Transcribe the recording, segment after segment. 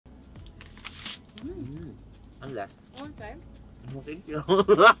Ang last. Okay. Thank you.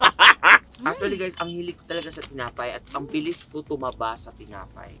 Actually guys, ang hilig ko talaga sa tinapay at ang bilis ko tumaba sa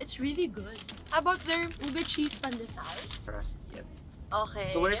tinapay. It's really good. How about their ube cheese pandesal? Trust yet. Okay.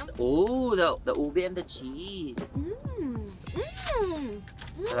 So where's the the ube and the cheese.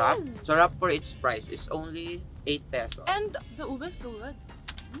 Sarap. Sarap for its price. It's only 8 pesos. And the ube is so good.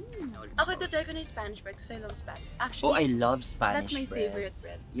 Okay, to try ko na yung Spanish bread because I love Spanish. Actually, Oh, I love Spanish that's my bread. favorite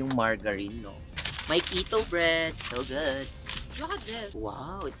bread. Yung margarine, no? My keto bread. So good. Look at this.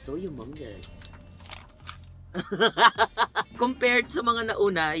 Wow, it's so humongous. Compared sa mga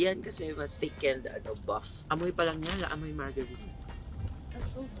nauna, yan kasi mas thick and buff. Amoy pa lang niya, amoy margarine. That's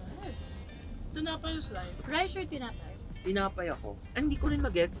so good. Tinapay is life. Rice or tinapay? Tinapay ako. Hindi ko rin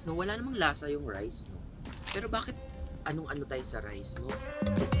magets, no? Wala namang lasa yung rice, no? Pero bakit anong-ano tayo sa rice, no?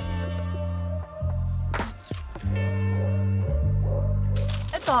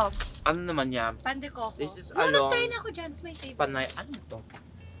 Ito. Ano naman yan? Pande coco. This is no, along nag-try na ako dyan. It's my favorite. Panay, ano to?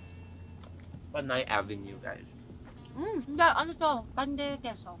 Panay Avenue, guys. Hindi, ano to? Pande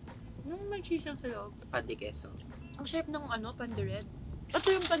queso. May cheese lang sa loob. Pande queso. Ang sarap ng pande red. Ito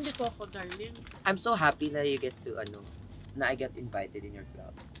yung pande coco, darling. I'm so happy na you get to, na I get invited in your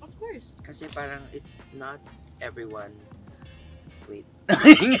club. Of course. Kasi parang it's not everyone. Wait.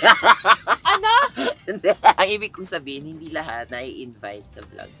 Ano? Hindi. Ang ibig kong sabihin, hindi lahat na i-invite sa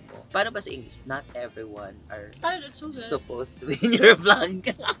vlog mo. Paano ba sa English? Not everyone are It's so good. supposed to be in your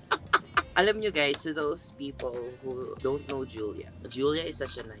vlog. Alam nyo guys, to those people who don't know Julia, Julia is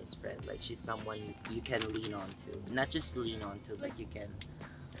such a nice friend. Like, she's someone you can lean on to. Not just lean on to, but you can...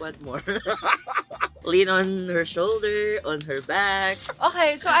 What more? Lean on her shoulder, on her back.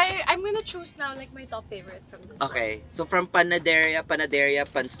 Okay, so I'm gonna choose now like my top favorite from this Okay, so from Panaderia,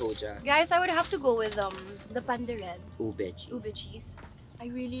 Pantoja. Guys, I would have to go with the pande red. Ube cheese. Ube cheese.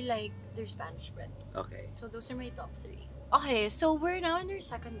 I really like their Spanish bread. Okay. So those are my top 3. Okay, so we're now in our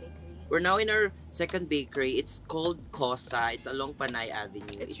second bakery. We're now in our second bakery. It's called Cosa. It's along Panay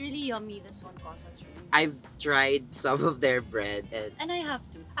Avenue. It's really yummy, this one, Cosa's really. I've tried some of their bread and I have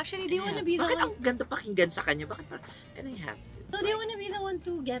to. Actually, do you want to be the bakit one? ang ganda pakinggan sa kanya? Bakit parang, and I have to. So, do you want to be the one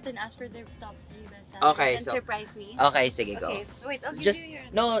to get and ask for their top 3 best Okay, and so- surprise me? Okay, sige, go. Okay, wait, I'll give Just, you your...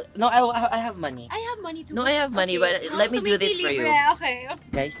 no, I have money. I have money too. No, I have money, but let me do this for you. Okay.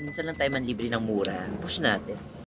 Guys, minsan lang tayo manlibre ng mura. Push natin.